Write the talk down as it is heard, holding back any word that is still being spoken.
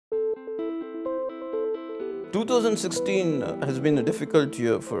2016 has been a difficult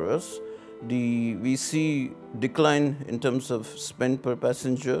year for us. We see decline in terms of spend per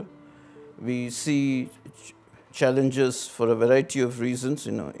passenger. We see challenges for a variety of reasons,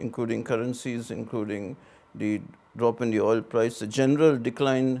 including currencies, including the drop in the oil price, the general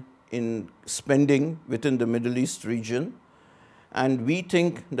decline in spending within the Middle East region. And we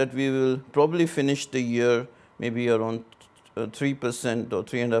think that we will probably finish the year maybe around 3% or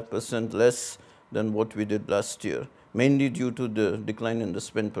 3.5% less than what we did last year, mainly due to the decline in the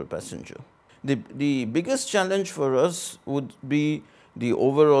spend per passenger. The biggest challenge for us would be the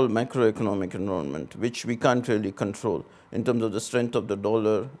overall macroeconomic environment, which we can't really control in terms of the strength of the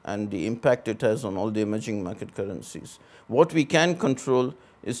dollar and the impact it has on all the emerging market currencies. What we can control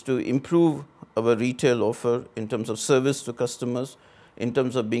is to improve our retail offer in terms of service to customers, in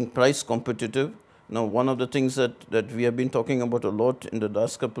terms of being price competitive. Now, one of the things that we have been talking about a lot in the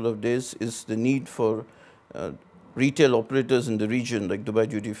last couple of days is the need for retail operators in the region, like Dubai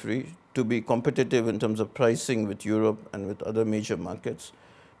Duty Free, to be competitive in terms of pricing with Europe and with other major markets,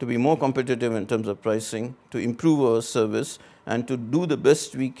 to be more competitive in terms of pricing, to improve our service, and to do the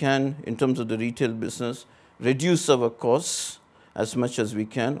best we can in terms of the retail business, reduce our costs as much as we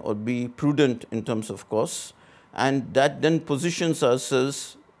can, or be prudent in terms of costs. And that then positions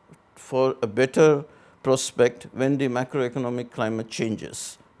ourselves for a better prospect when the macroeconomic climate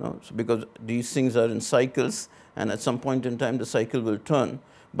changes. So because these things are in cycles, and at some point in time the cycle will turn.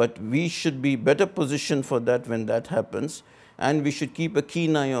 But we should be better positioned for that when that happens, and we should keep a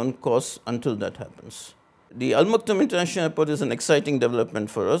keen eye on costs until that happens. The Al Maktoum International Airport is an exciting development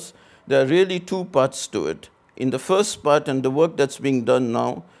for us. There are really two parts to it. In the first part, and the work that's being done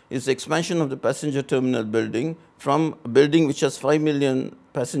now, is the expansion of the passenger terminal building from a building which has 5 million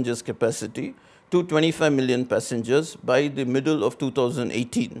passengers capacity to 25 million passengers by the middle of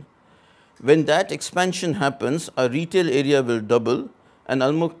 2018. When that expansion happens, our retail area will double, and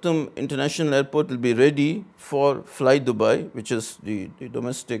Al Maktoum International Airport will be ready for Fly Dubai, which is the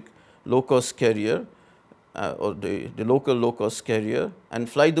domestic low-cost carrier, or the local low-cost carrier. And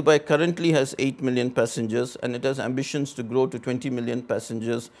Fly Dubai currently has 8 million passengers, and it has ambitions to grow to 20 million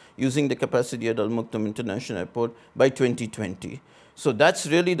passengers using the capacity at Al Maktoum International Airport by 2020. So that's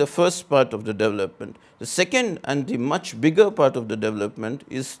really the first part of the development. The second and the much bigger part of the development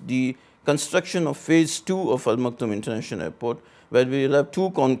is the construction of phase 2 of Al Maktoum International Airport, where we will have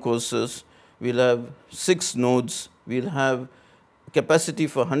 2 concourses, we'll have 6 nodes, we'll have capacity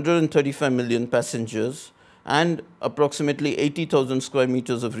for 135 million passengers, and approximately 80,000 square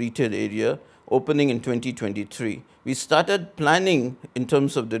meters of retail area opening in 2023. We started planning in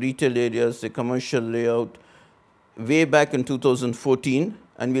terms of the retail areas, the commercial layout, way back in 2014,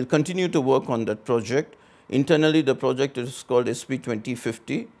 and we'll continue to work on that project. Internally, the project is called SP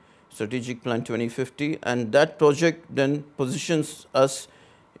 2050, Strategic Plan 2050, and that project then positions us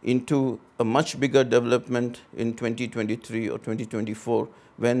into a much bigger development in 2023 or 2024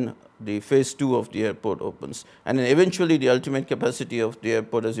 when the phase 2 of the airport opens. And then eventually the ultimate capacity of the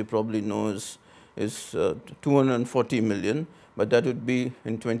airport, as you probably know, is 240 million, but that would be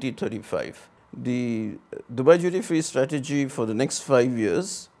in 2035. The Dubai Duty Free strategy for the next 5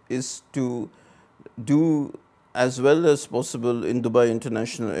 years is to do as well as possible in Dubai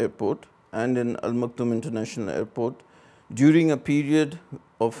International Airport and in Al Maktoum International Airport during a period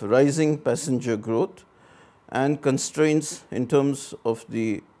of rising passenger growth and constraints in terms of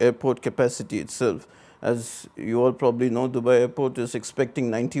the airport capacity itself. As you all probably know, Dubai Airport is expecting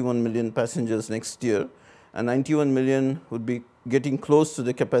 91 million passengers next year, and 91 million would be getting close to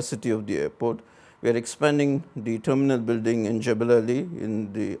the capacity of the airport. We are expanding the terminal building in Jebel Ali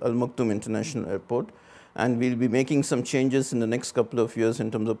in the Al Maktoum International Airport, and we'll be making some changes in the next couple of years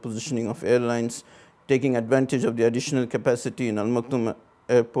in terms of positioning of airlines, taking advantage of the additional capacity in Al Maktoum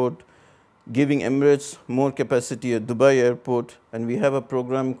Airport, giving Emirates more capacity at Dubai Airport, and we have a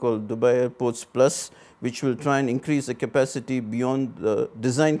program called Dubai Airports Plus, which will try and increase the capacity beyond the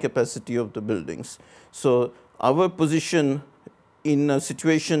design capacity of the buildings. So our position in a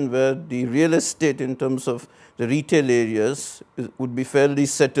situation where the real estate in terms of the retail areas would be fairly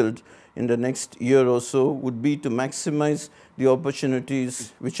settled in the next year or so would be to maximize the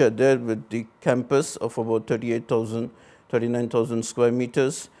opportunities which are there with the campus of about 38,000, 39,000 square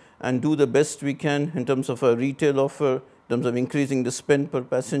meters, and do the best we can in terms of our retail offer, in terms of increasing the spend per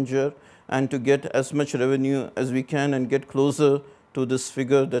passenger, and to get as much revenue as we can and get closer to this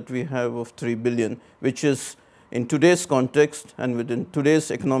figure that we have of 3 billion, which is in today's context and within today's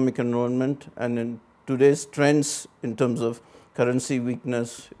economic environment and in today's trends in terms of currency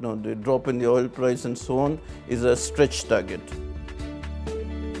weakness, the drop in the oil price and so on, is a stretch target.